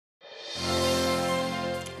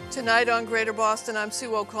Tonight on Greater Boston, I'm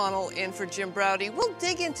Sue O'Connell in for Jim Browdy. We'll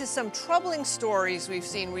dig into some troubling stories we've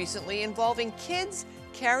seen recently involving kids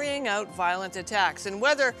carrying out violent attacks and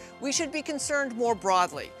whether we should be concerned more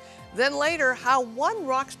broadly. Then later, how one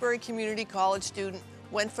Roxbury Community College student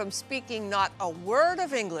went from speaking not a word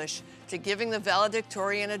of English to giving the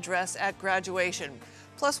valedictorian address at graduation.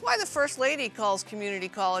 Plus, why the First Lady calls community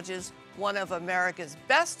colleges one of America's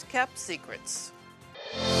best kept secrets.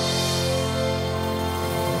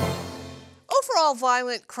 Overall,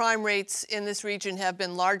 violent crime rates in this region have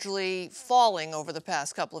been largely falling over the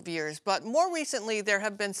past couple of years, but more recently there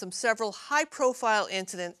have been several high-profile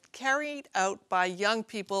incidents carried out by young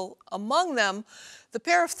people, among them the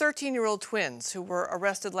pair of 13-year-old twins who were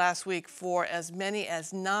arrested last week for as many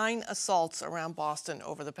as 9 assaults around Boston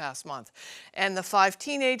over the past month, and the 5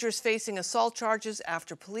 teenagers facing assault charges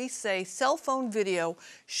after police say cell phone video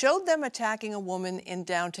showed them attacking a woman in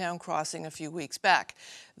downtown Crossing a few weeks back.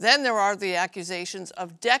 Then there are the accusations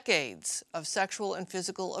of decades of sexual and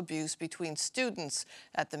physical abuse between students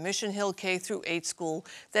at the Mission Hill K-8 school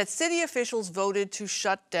that city officials voted to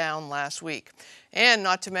shut down last week. And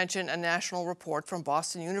not to mention a national report from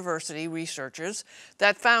Boston University researchers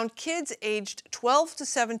that found kids aged 12 to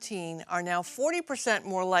 17 are now 40%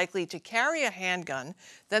 more likely to carry a handgun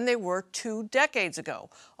than they were 2 decades ago,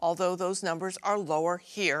 although those numbers are lower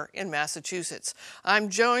here in Massachusetts. I'm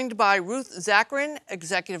joined by Ruth Zakarin,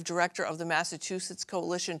 Executive Director of the Massachusetts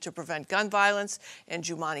Coalition to Prevent Gun Violence, and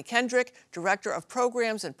Jumaane Kendrick, Director of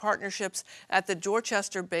Programs and Partnerships at the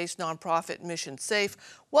Dorchester-based nonprofit Mission Safe.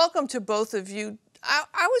 Welcome to both of you. I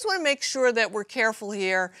always want to make sure that we're careful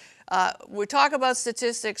here. We talk about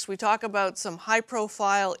statistics, we talk about some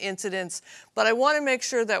high-profile incidents, but I want to make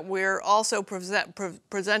sure that we're also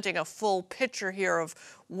presenting a full picture here of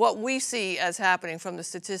what we see as happening from the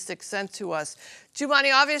statistics sent to us.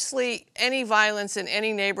 Jumaane, obviously, any violence in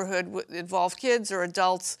any neighborhood involve kids or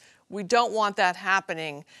adults. We don't want that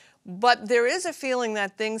happening, but there is a feeling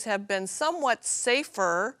that things have been somewhat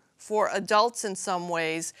safer for adults in some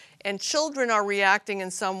ways, and children are reacting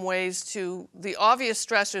in some ways to the obvious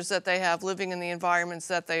stressors that they have living in the environments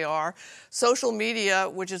that they are, social media,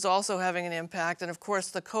 which is also having an impact, and of course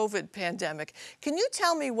the COVID pandemic. Can you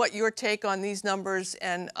tell me what your take on these numbers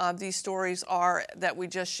and these stories are that we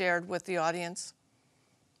just shared with the audience?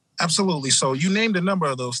 Absolutely. So you named a number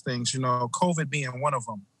of those things, COVID being one of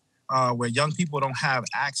them, where young people don't have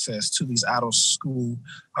access to these out-of-school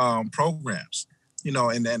programs.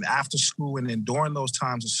 And then after school and then during those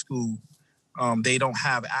times of school, they don't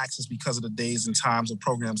have access because of the days and times of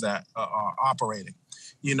programs that are operating.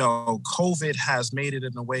 COVID has made it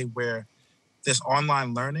in a way where this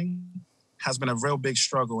online learning has been a real big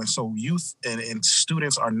struggle. And so youth and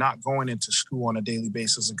students are not going into school on a daily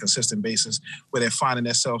basis, a consistent basis, where they're finding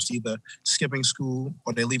themselves either skipping school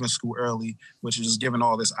or they're leaving school early, which is just giving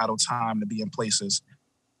all this idle time to be in places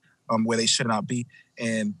where they should not be.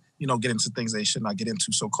 And get into things they should not get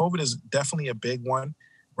into. So COVID is definitely a big one,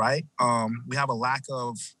 right? We have a lack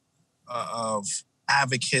of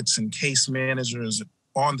advocates and case managers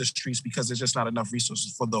on the streets because there's just not enough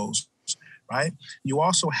resources for those, right? You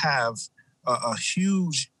also have a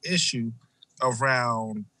huge issue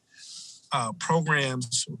around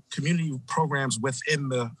programs, community programs within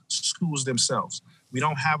the schools themselves. We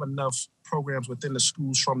don't have enough programs within the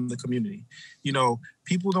schools from the community.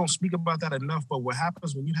 People don't speak about that enough, but what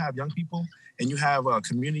happens when you have young people and you have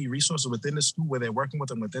community resources within the school where they're working with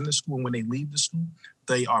them within the school, and when they leave the school,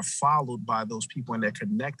 they are followed by those people and they're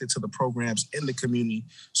connected to the programs in the community.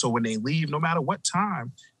 So when they leave, no matter what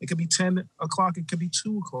time, it could be 10 o'clock, it could be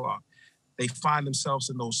 2 o'clock, they find themselves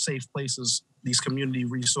in those safe places, these community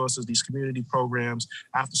resources, these community programs,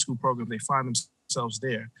 after school programs, they find themselves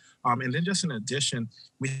there. And then just in addition,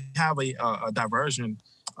 we have a diversion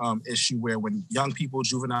issue where when young people,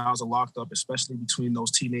 juveniles are locked up, especially between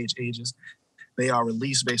those teenage ages, they are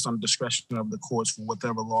released based on the discretion of the courts for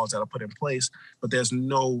whatever laws that are put in place. But there's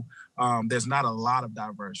not a lot of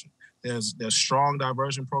diversion. There's strong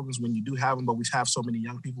diversion programs when you do have them, but we have so many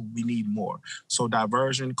young people, we need more. So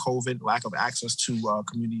diversion, COVID, lack of access to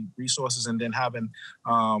community resources, and then having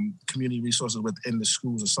community resources within the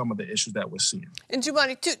schools are some of the issues that we're seeing. And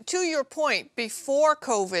Jumaane, to your point, before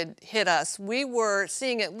COVID hit us, we were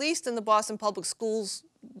seeing, at least in the Boston Public Schools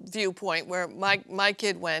viewpoint, where my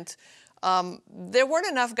kid went, there weren't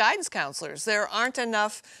enough guidance counselors. There aren't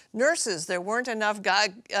enough nurses. There weren't enough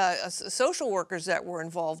social workers that were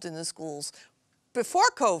involved in the schools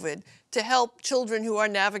before COVID to help children who are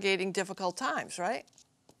navigating difficult times, right?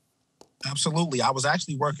 Absolutely. I was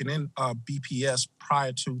actually working in BPS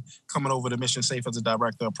prior to coming over to Mission Safe as a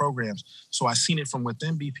director of programs. So I seen it from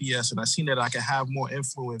within BPS, and I seen that I could have more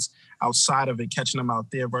influence outside of it, catching them out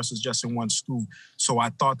there versus just in one school. So I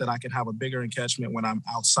thought that I could have a bigger engagement when I'm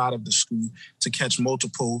outside of the school to catch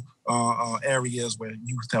multiple areas where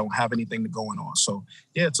youth don't have anything going on. So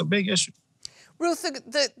yeah, it's a big issue. Ruth,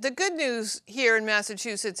 the good news here in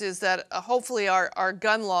Massachusetts is that hopefully our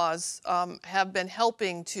gun laws have been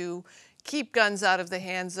helping to keep guns out of the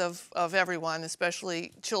hands of everyone,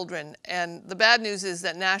 especially children. And the bad news is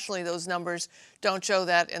that nationally those numbers don't show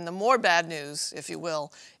that. And the more bad news, if you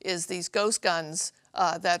will, is these ghost guns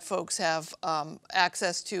that folks have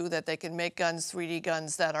access to, that they can make guns, 3D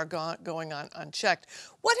guns that are going on unchecked.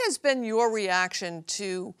 What has been your reaction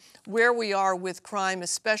to where we are with crime,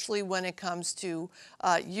 especially when it comes to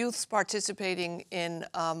youths participating in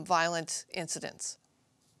violent incidents?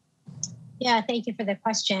 Yeah, thank you for the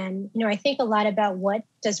question. I think a lot about what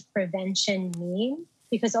does prevention mean,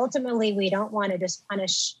 because ultimately we don't want to just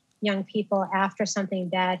punish young people after something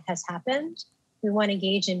bad has happened. We want to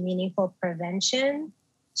engage in meaningful prevention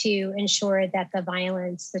to ensure that the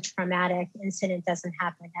violence, the traumatic incident doesn't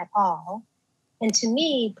happen at all. And to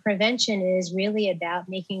me, prevention is really about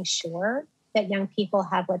making sure that young people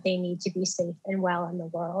have what they need to be safe and well in the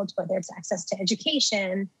world, whether it's access to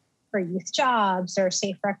education, for youth jobs, or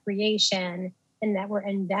safe recreation, and that we're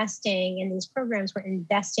investing in these programs, we're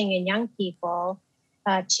investing in young people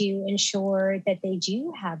to ensure that they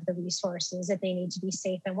do have the resources that they need to be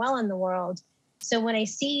safe and well in the world. So when I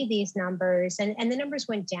see these numbers, and the numbers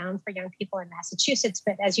went down for young people in Massachusetts,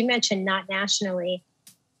 but as you mentioned, not nationally,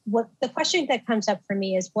 what the question that comes up for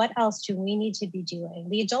me is, what else do we need to be doing?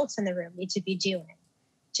 The adults in the room need to be doing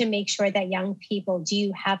to make sure that young people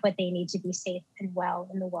do have what they need to be safe and well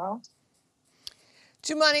in the world.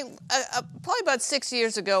 Jumaane, probably about 6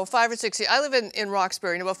 years ago, 5 or 6 years, I live in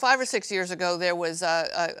Roxbury, and about 5 or 6 years ago, there was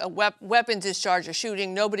a weapon discharge, a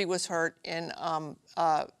shooting. Nobody was hurt in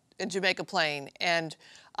Jamaica Plain. And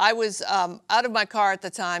I was out of my car at the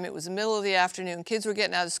time. It was the middle of the afternoon. Kids were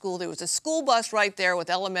getting out of school. There was a school bus right there with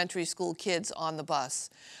elementary school kids on the bus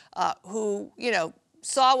who,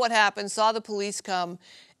 saw what happened, saw the police come,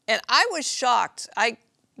 and I was shocked. I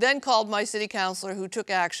then called my city councilor, who took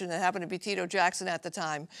action, that happened to be Tito Jackson at the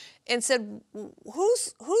time, and said,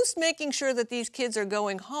 who's making sure that these kids are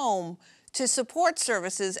going home to support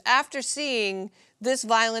services after seeing this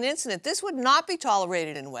violent incident? This would not be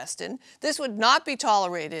tolerated in Weston. This would not be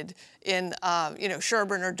tolerated in,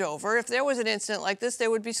 Sherburne or Dover. If there was an incident like this, there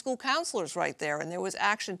would be school counselors right there, and there was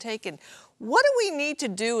action taken. What do we need to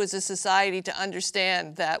do as a society to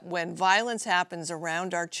understand that when violence happens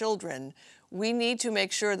around our children, we need to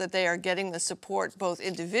make sure that they are getting the support both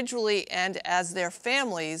individually and as their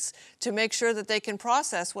families to make sure that they can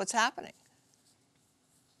process what's happening?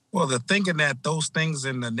 Well, the thinking that those things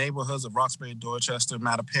in the neighborhoods of Roxbury, Dorchester,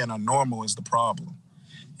 Mattapan are normal is the problem.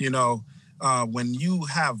 When you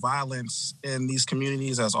have violence in these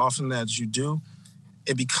communities as often as you do,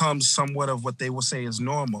 it becomes somewhat of what they will say is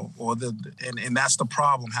normal, and that's the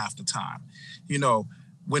problem half the time.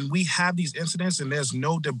 When we have these incidents and there's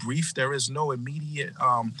no debrief, there is no immediate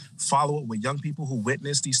follow-up with young people who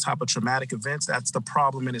witness these type of traumatic events, that's the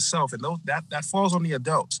problem in itself. And that falls on the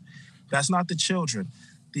adults. That's not the children.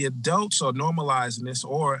 The adults are normalizing this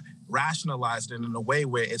or rationalizing it in a way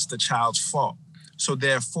where it's the child's fault. So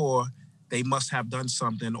therefore, they must have done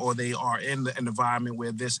something, or they are in an environment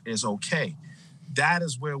where this is okay. That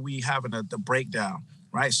is where we have the breakdown,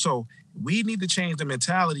 right? So we need to change the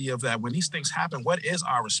mentality of that. When these things happen, what is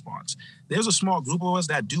our response? There's a small group of us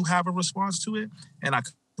that do have a response to it, and I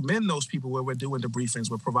commend those people where we're doing debriefings,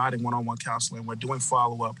 we're providing one-on-one counseling, we're doing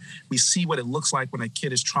follow-up. We see what it looks like when a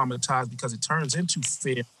kid is traumatized, because it turns into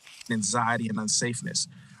fear, anxiety, and unsafeness.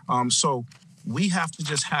 So we have to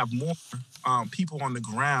just have more people on the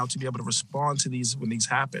ground to be able to respond to these when these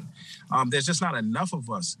happen. There's just not enough of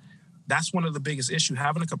us. That's one of the biggest issues.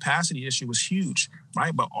 Having a capacity issue is huge,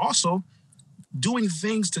 right? But also doing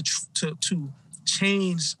things to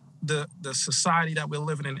change the society that we're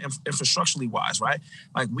living in infrastructurally wise, right?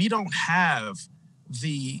 Like, we don't have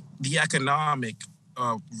the economic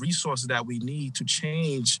resources that we need to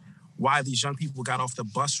change why these young people got off the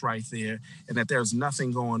bus right there, and that there's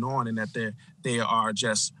nothing going on, and that they are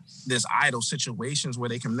just, there's idle situations where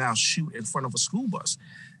they can now shoot in front of a school bus.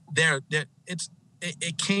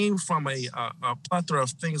 It came from a plethora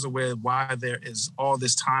of things of why there is all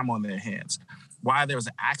this time on their hands, why there's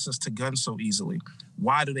access to guns so easily,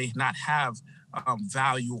 why do they not have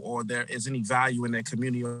value, or there is any value in their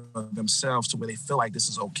community or themselves to where they feel like this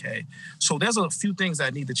is okay. So there's a few things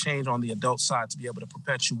that need to change on the adult side to be able to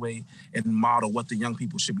perpetuate and model what the young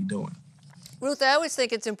people should be doing. Ruth, I always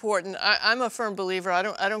think it's important. I'm a firm believer. I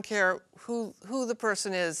don't care who the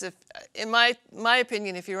person is. If, in my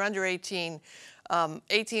opinion, if you're under 18,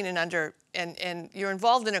 18 and under, and you're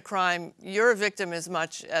involved in a crime, you're a victim as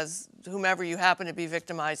much as whomever you happen to be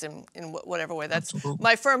victimizing in whatever way. That's Absolutely.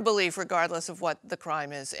 my firm belief, regardless of what the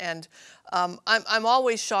crime is. And I'm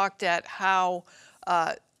always shocked at how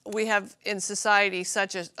we have in society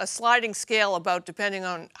such a sliding scale about depending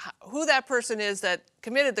on who that person is that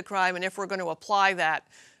committed the crime, and if we're going to apply that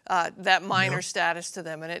minor status to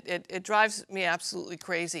them, and it drives me absolutely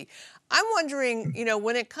crazy. I'm wondering,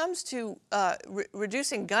 when it comes to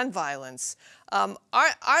reducing gun violence,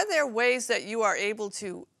 are there ways that you are able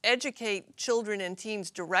to educate children and teens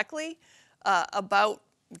directly about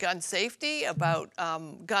gun safety, about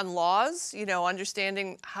gun laws,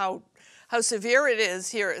 understanding how severe it is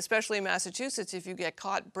here, especially in Massachusetts, if you get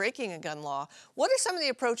caught breaking a gun law? What are some of the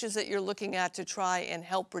approaches that you're looking at to try and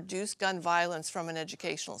help reduce gun violence from an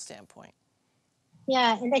educational standpoint?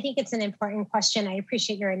 Yeah, and I think it's an important question. I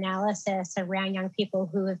appreciate your analysis around young people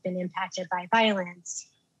who have been impacted by violence.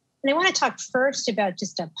 And I want to talk first about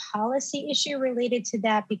just a policy issue related to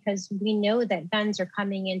that, because we know that guns are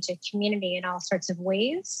coming into community in all sorts of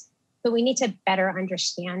ways, but we need to better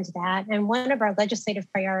understand that. And one of our legislative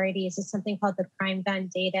priorities is something called the Crime Gun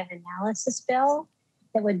Data Analysis Bill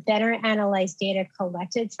that would better analyze data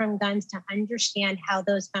collected from guns to understand how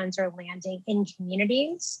those guns are landing in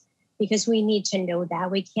communities, because we need to know that.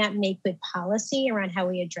 We can't make good policy around how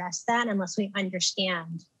we address that unless we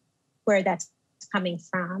understand where that's coming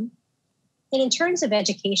from. And in terms of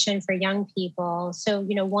education for young people, so,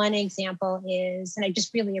 one example is, and I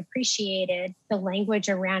just really appreciated the language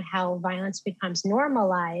around how violence becomes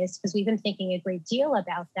normalized, because we've been thinking a great deal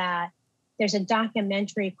about that. There's a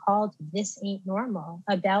documentary called This Ain't Normal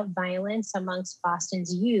about violence amongst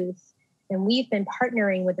Boston's youth. And we've been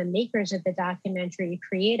partnering with the makers of the documentary,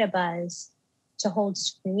 Create a Buzz, to hold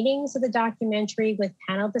screenings of the documentary with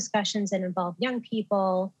panel discussions that involve young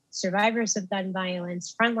people, survivors of gun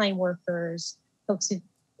violence, frontline workers, folks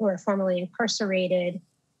who are formerly incarcerated,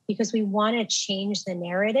 because we want to change the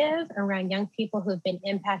narrative around young people who have been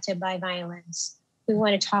impacted by violence. We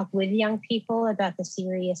want to talk with young people about the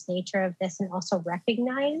serious nature of this, and also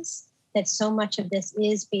recognize that so much of this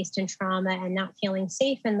is based in trauma and not feeling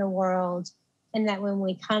safe in the world. And that when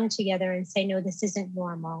we come together and say, no, this isn't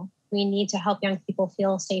normal, we need to help young people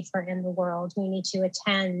feel safer in the world. We need to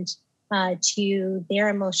attend to their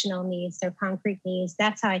emotional needs, their concrete needs.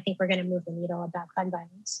 That's how I think we're going to move the needle about gun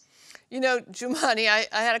violence. Jumaane, I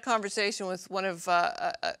had a conversation with one of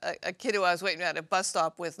a kid who I was waiting at a bus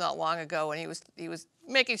stop with not long ago, and he was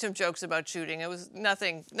making some jokes about shooting. It was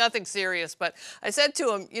nothing serious, but I said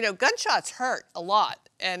to him, gunshots hurt a lot,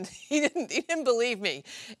 and he didn't believe me.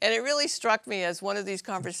 And it really struck me as one of these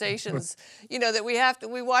conversations, that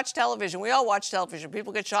we watch television. We all watch television.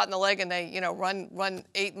 People get shot in the leg and they, run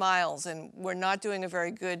 8 miles, and we're not doing a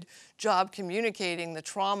very good job communicating the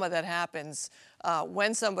trauma that happens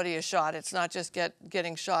when somebody is shot. It's not just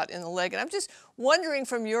getting shot in the leg. And I'm just wondering,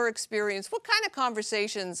 from your experience, what kind of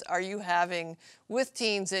conversations are you having with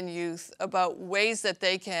teens and youth about ways that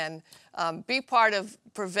they can be part of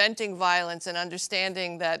preventing violence and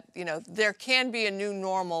understanding that, there can be a new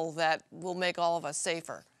normal that will make all of us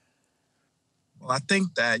safer? Well, I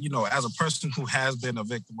think that, as a person who has been a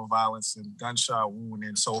victim of violence and gunshot wound,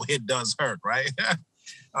 and so it does hurt, right?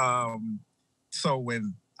 So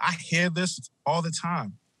when I hear this all the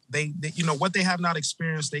time, they what they have not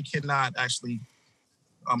experienced, they cannot actually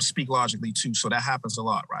speak logically to. So that happens a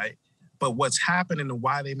lot, right? But what's happening and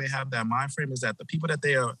why they may have that mind frame is that the people that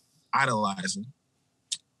they are idolizing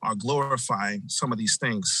are glorifying some of these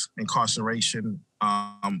things: incarceration,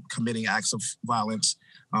 committing acts of violence,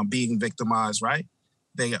 being victimized, right?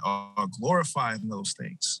 They are glorifying those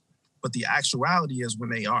things. But the actuality is, when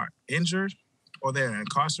they are injured or they're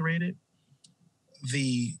incarcerated,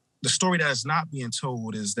 the story that is not being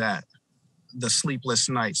told is that the sleepless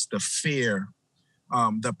nights, the fear,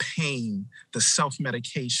 the pain, the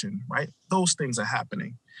self-medication, right? Those things are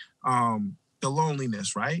happening. The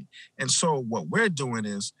loneliness, right? And so what we're doing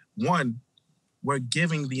is, one, we're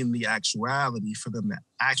giving them the actuality for them to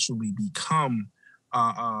actually become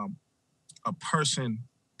a person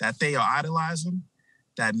that they are idolizing,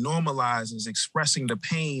 that normalizes expressing the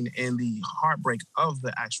pain and the heartbreak of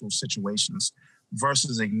the actual situations,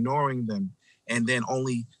 versus ignoring them and then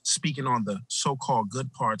only speaking on the so-called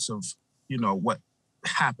good parts of, what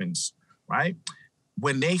happens, right?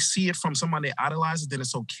 when they see it from someone they idolize, then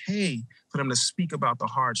it's okay for them to speak about the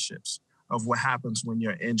hardships of what happens when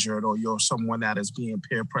you're injured or you're someone that is being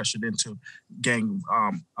peer pressured into gang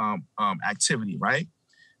activity, right?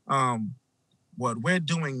 What we're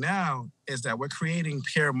doing now is that we're creating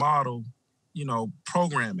peer model,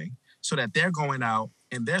 programming so that they're going out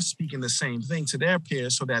and they're speaking the same thing to their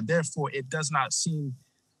peers so that therefore it does not seem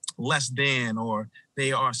less than or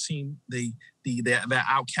they are seen they're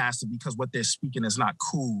outcasted because what they're speaking is not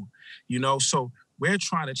cool, So we're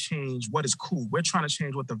trying to change what is cool. We're trying to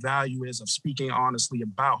change what the value is of speaking honestly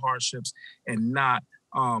about hardships and not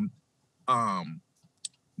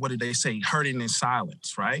what did they say? Hurting in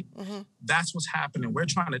silence, right? Mm-hmm. That's what's happening. We're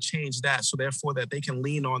trying to change that so therefore that they can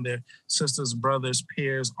lean on their sisters, brothers,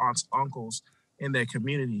 peers, aunts, uncles in their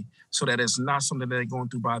community so that it's not something that they're going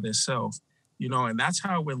through by themselves. And that's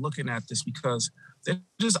how we're looking at this because they're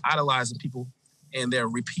just idolizing people and they're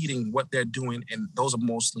repeating what they're doing. And those are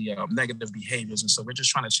mostly negative behaviors. And so we're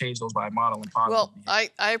just trying to change those by modeling positive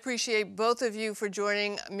behavior. I appreciate both of you for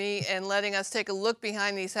joining me and letting us take a look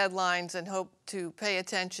behind these headlines and hope to pay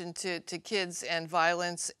attention to kids and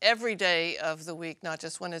violence every day of the week, not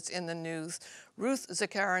just when it's in the news. Ruth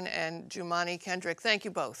Zakarin and Jumaane Kendrick, thank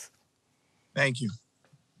you both. Thank you.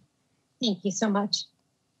 Thank you so much.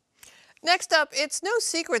 Next up, it's no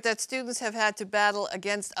secret that students have had to battle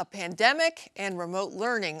against a pandemic and remote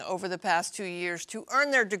learning over the past 2 years to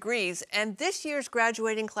earn their degrees, and this year's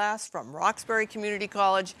graduating class from Roxbury Community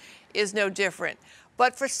College is no different.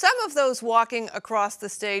 But for some of those walking across the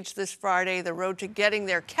stage this Friday, the road to getting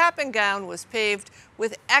their cap and gown was paved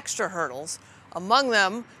with extra hurdles. Among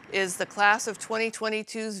them is the class of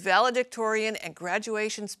 2022's valedictorian and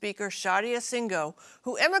graduation speaker Shadia Singo,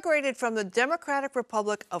 who emigrated from the Democratic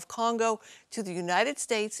Republic of Congo to the United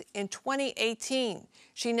States in 2018.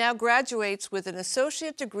 She now graduates with an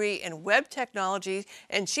associate degree in web technology,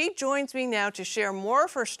 and she joins me now to share more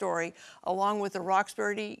of her story, along with the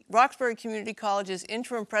Roxbury Community College's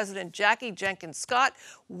interim president, Jackie Jenkins-Scott.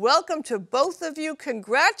 Welcome to both of you.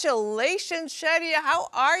 Congratulations, Shadia. How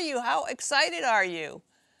are you? How excited are you?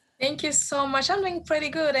 Thank you so much. I'm doing pretty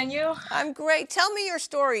good. And you? I'm great. Tell me your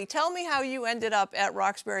story. Tell me how you ended up at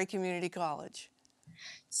Roxbury Community College.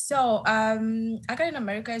 So I got in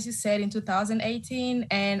America, as you said, in 2018.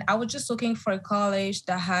 And I was just looking for a college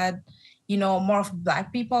that had, more of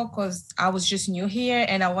Black people because I was just new here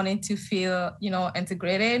and I wanted to feel,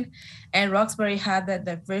 integrated. And Roxbury had that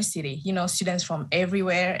diversity, students from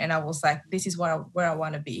everywhere. And I was like, this is where I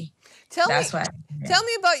want to be. Tell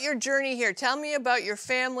me about your journey here. Tell me about your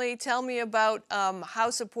family. Tell me about how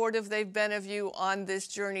supportive they've been of you on this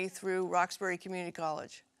journey through Roxbury Community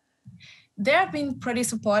College. They have been pretty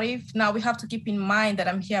supportive. Now we have to keep in mind that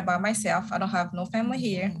I'm here by myself. I don't have no family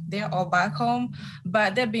here. They're all back home,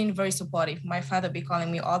 but they've been very supportive. My father be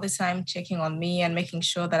calling me all the time, checking on me and making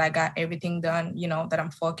sure that I got everything done, that I'm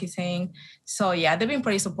focusing. So yeah, they've been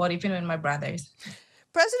pretty supportive, even my brothers.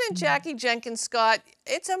 President Jackie Jenkins-Scott,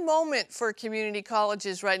 it's a moment for community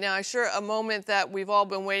colleges right now. I'm sure a moment that we've all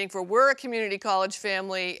been waiting for. We're a community college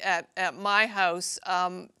family at my house.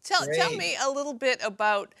 Tell me a little bit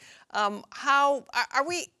about how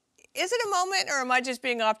is it a moment or am I just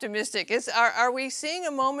being optimistic? Are we seeing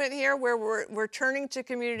a moment here where we're turning to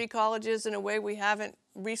community colleges in a way we haven't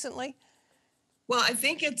recently? Well, I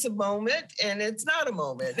think it's a moment and it's not a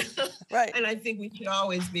moment. Right. And I think we should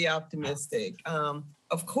always be optimistic.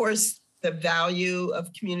 Of course, the value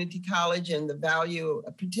of community college and the value,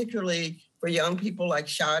 particularly for young people like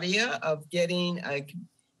Shadia, of getting a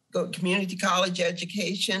community college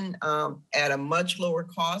education at a much lower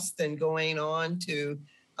cost than going on to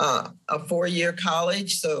a 4-year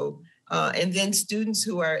college. So, and then students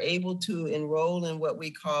who are able to enroll in what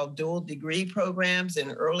we call dual degree programs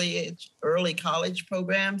and early college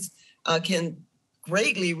programs can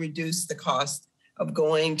greatly reduce the cost of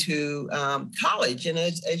going to college. And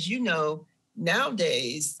as you know,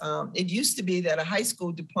 nowadays, it used to be that a high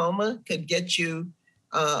school diploma could get you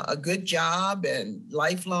a good job and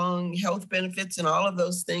lifelong health benefits and all of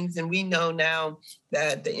those things. And we know now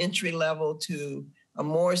that the entry level to a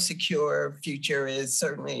more secure future is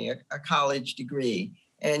certainly a college degree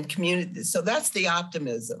and community. So that's the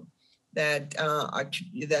optimism that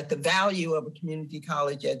that the value of a community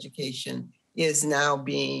college education is now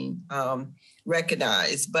being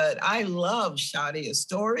recognized. But I love Shadia's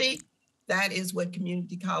story. That is what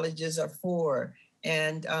community colleges are for.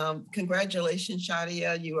 And congratulations,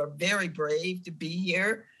 Shadia. You are very brave to be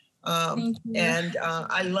here. Thank you. And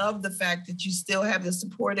I love the fact that you still have the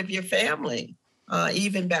support of your family,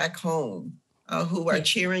 even back home, who are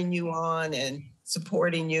cheering you on and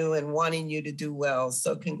supporting you and wanting you to do well.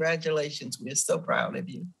 So congratulations. We're so proud of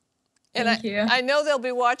you. And Thank you. I know they'll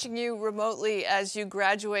be watching you remotely as you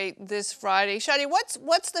graduate this Friday. Shadia,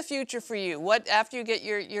 what's the future for you? What after you get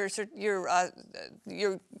your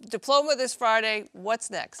diploma this Friday?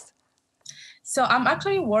 What's next? So I'm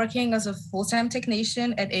actually working as a full-time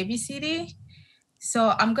technician at ABCD.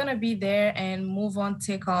 So I'm gonna be there and move on,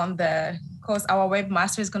 take on because our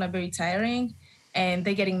webmaster is gonna be retiring, and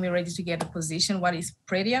they're getting me ready to get a position, what is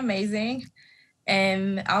pretty amazing.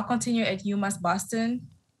 And I'll continue at UMass Boston.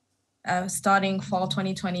 Starting fall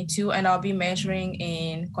 2022, and I'll be majoring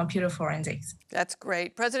in computer forensics. That's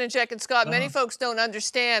great. President Jenkins-Scott, many folks don't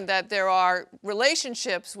understand that there are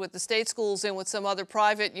relationships with the state schools and with some other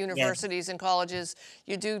private universities and colleges.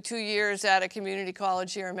 You do 2 years at a community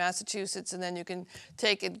college here in Massachusetts, and then you can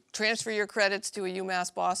transfer your credits to a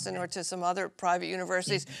UMass Boston or to some other private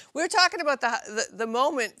universities. We were talking about the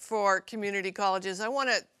moment for community colleges. I want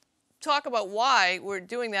to talk about why we're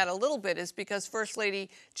doing that a little bit is because First Lady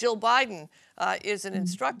Jill Biden is an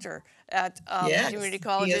instructor at community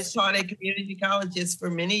colleges. She has taught at community colleges for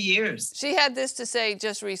many years. She had this to say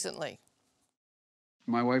just recently.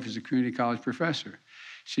 My wife is a community college professor.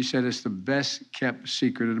 She said it's the best kept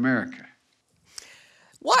secret in America.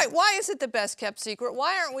 Why is it the best kept secret?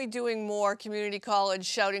 Why aren't we doing more community college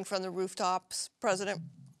shouting from the rooftops, President?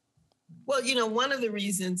 Well, you know, one of the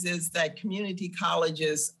reasons is that community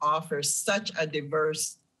colleges offer such a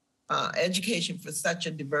diverse education for such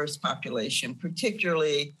a diverse population,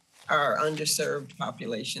 particularly our underserved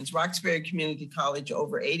populations. Roxbury Community College,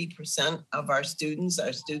 over 80% of our students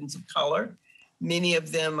are students of color. Many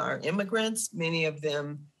of them are immigrants. Many of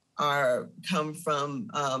them come from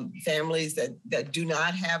families that do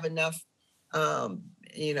not have enough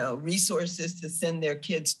resources to send their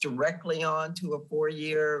kids directly on to a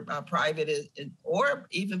 4-year private or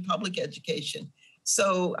even public education.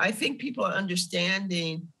 So I think people are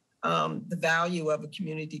understanding the value of a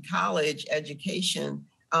community college education,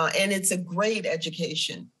 and it's a great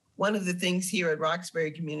education. One of the things here at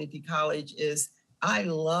Roxbury Community College is I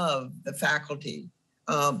love the faculty,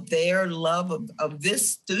 their love of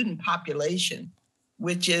this student population,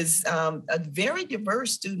 which is a very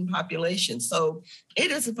diverse student population. So it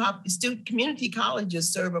is community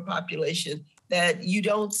colleges serve a population that you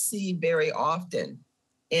don't see very often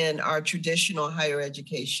in our traditional higher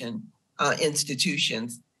education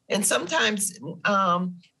institutions. And sometimes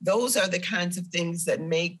those are the kinds of things that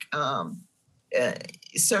make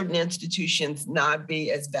certain institutions not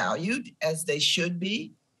be as valued as they should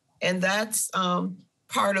be. And that's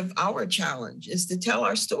part of our challenge, is to tell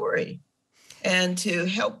our story and to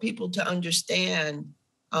help people to understand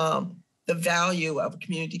the value of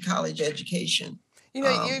community college education.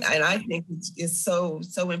 And I think it's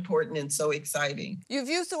so important and so exciting. You've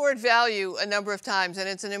used the word value a number of times, and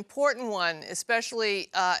it's an important one, especially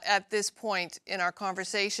at this point in our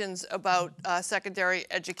conversations about secondary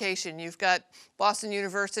education. You've got Boston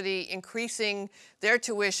University increasing their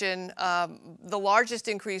tuition, the largest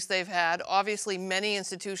increase they've had. Obviously, many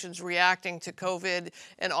institutions reacting to COVID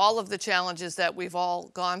and all of the challenges that we've all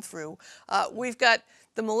gone through. We've got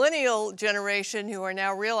the millennial generation who are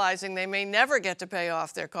now realizing they may never get to pay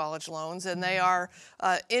off their college loans, and they are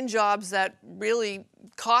in jobs that really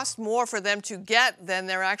cost more for them to get than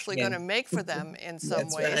they're actually going to make for them in some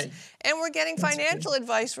ways. Right. And we're getting financial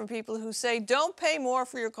advice from people who say, don't pay more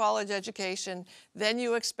for your college education than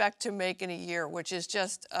you expect to make in a year, which is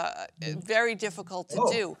just very difficult to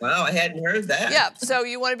do. Wow, I hadn't heard that. Yeah, so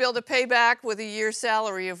you want to be able to pay back with a year's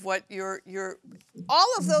salary of what your all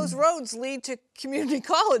of those roads lead to community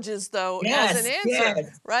colleges, though, as an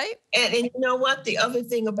answer, right? And you know what? The other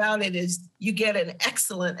thing about it is you get an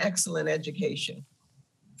excellent education.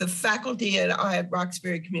 The faculty at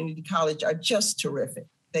Roxbury Community College are just terrific.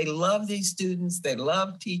 They love these students, they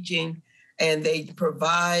love teaching, and they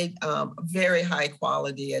provide a very high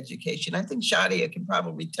quality education. I think Shadia can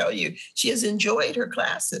probably tell you she has enjoyed her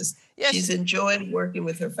classes. Yes. She's enjoyed working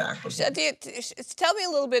with her faculty. Shadia, tell me a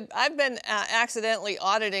little bit. I've been accidentally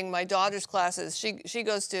auditing my daughter's classes. She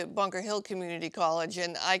goes to Bunker Hill Community College,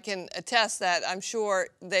 and I can attest that I'm sure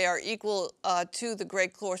they are equal to the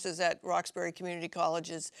great courses at Roxbury Community College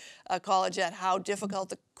at how difficult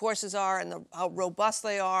the courses are and how robust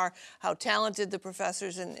they are, how talented the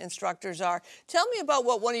professors and instructors are. Tell me about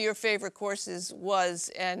what one of your favorite courses was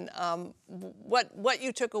and what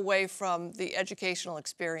you took away from the educational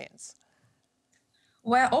experience.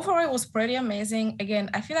 Well, overall, it was pretty amazing. Again,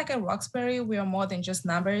 I feel like at Roxbury, we are more than just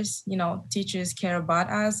numbers. You know, teachers care about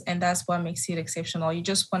us, and that's what makes it exceptional. You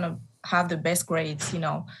just want to have the best grades, you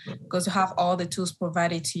know, because you have all the tools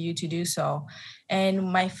provided to you to do so.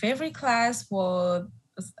 And my favorite class was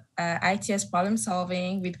ITS problem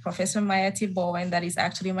solving with Professor Maya T. Bowen, that is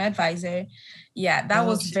actually my advisor. Yeah, that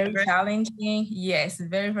was very challenging. Yes,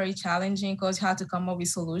 very, very challenging because you had to come up with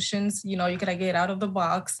solutions. You know, you gotta get out of the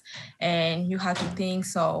box and you have to think.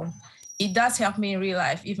 So it does help me in real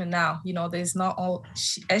life, even now. You know, there's not all,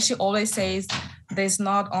 as she always says, there's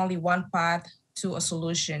not only one path to a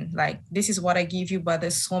solution. Like, this is what I give you, but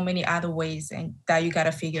there's so many other ways and that you got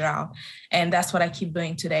to figure out. And that's what I keep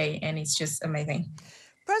doing today. And it's just amazing.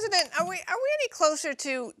 President, are we any closer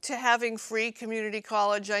to having free community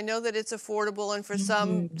college? I know that it's affordable, and for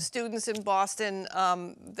some students in Boston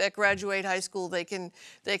that graduate high school, they can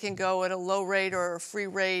go at a low rate or a free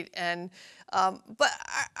rate. And but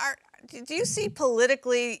do you see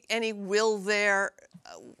politically any will there?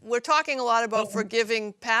 We're talking a lot about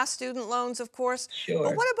forgiving past student loans, of course. Sure.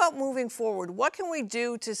 But what about moving forward? What can we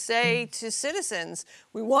do to say to citizens,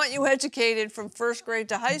 we want you educated from first grade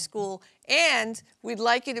to high school, and we'd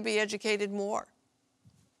like you to be educated more?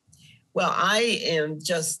 Well, I am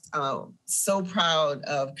just so proud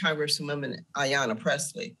of Congresswoman Ayanna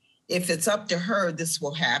Pressley. If it's up to her, this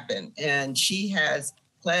will happen. And she has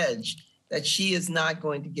pledged that she is not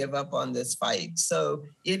going to give up on this fight. So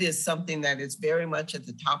it is something that is very much at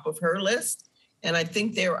the top of her list. And I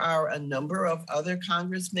think there are a number of other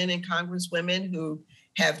congressmen and congresswomen who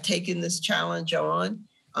have taken this challenge on.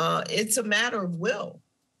 It's a matter of will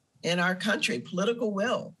in our country, political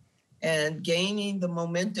will, and gaining the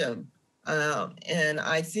momentum. And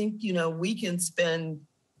I think, you know, we can spend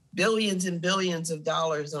billions and billions of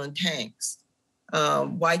dollars on tanks.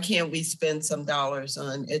 Why can't we spend some dollars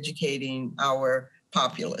on educating our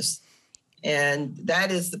populace? And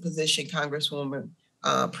that is the position Congresswoman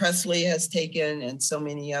Pressley has taken, and so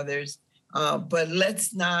many others. But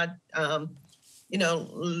let's not, you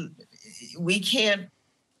know, we can't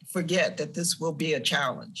forget that this will be a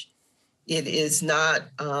challenge. It is not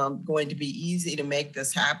going to be easy to make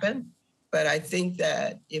this happen. But I think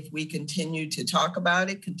that if we continue to talk about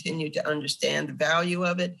it, continue to understand the value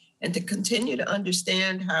of it, and to continue to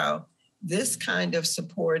understand how this kind of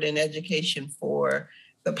support and education for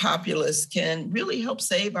the populace can really help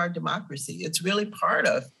save our democracy. It's really part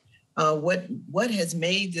of what has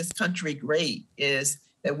made this country great, is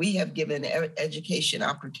that we have given education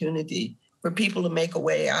opportunity for people to make a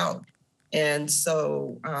way out. And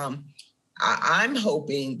so I'm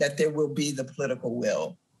hoping that there will be the political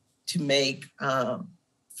will to make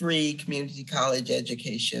free community college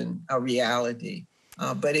education a reality.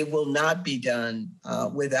 But it will not be done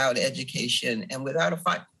without education and without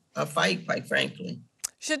a fight, quite frankly.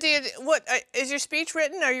 Shadia, what is your speech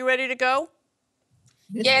written? Are you ready to go?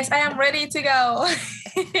 Yes, I am ready to go.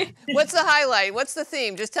 What's the highlight? What's the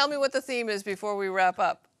theme? Just tell me what the theme is before we wrap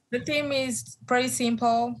up. The theme is pretty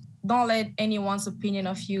simple. Don't let anyone's opinion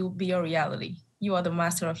of you be your reality. You are the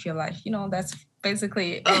master of your life. You know, that's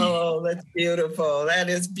basically. Oh, that's beautiful. That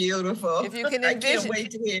is beautiful. If you can I can't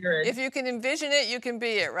wait to hear it. If you can envision it, you can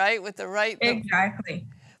be it, right? With the right. Exactly.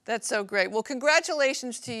 That's so great. Well,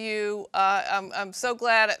 congratulations to you. I'm so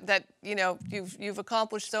glad that, you know, you've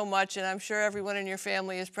accomplished so much, and I'm sure everyone in your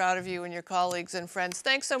family is proud of you and your colleagues and friends.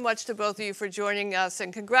 Thanks so much to both of you for joining us,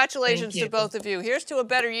 and congratulations to both of you. Here's to a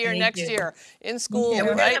better year next year in school. Yeah,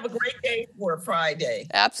 we're right? going to have a great day for Friday.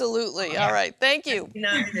 Absolutely. All right. Thank you.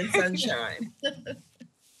 And sunshine.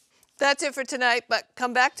 That's it for tonight, but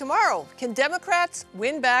come back tomorrow. Can Democrats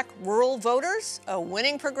win back rural voters? A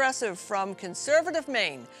winning progressive from conservative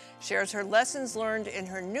Maine shares her lessons learned in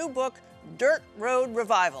her new book, Dirt Road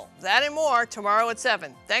Revival. That and more tomorrow at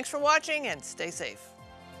 7. Thanks for watching, and stay safe.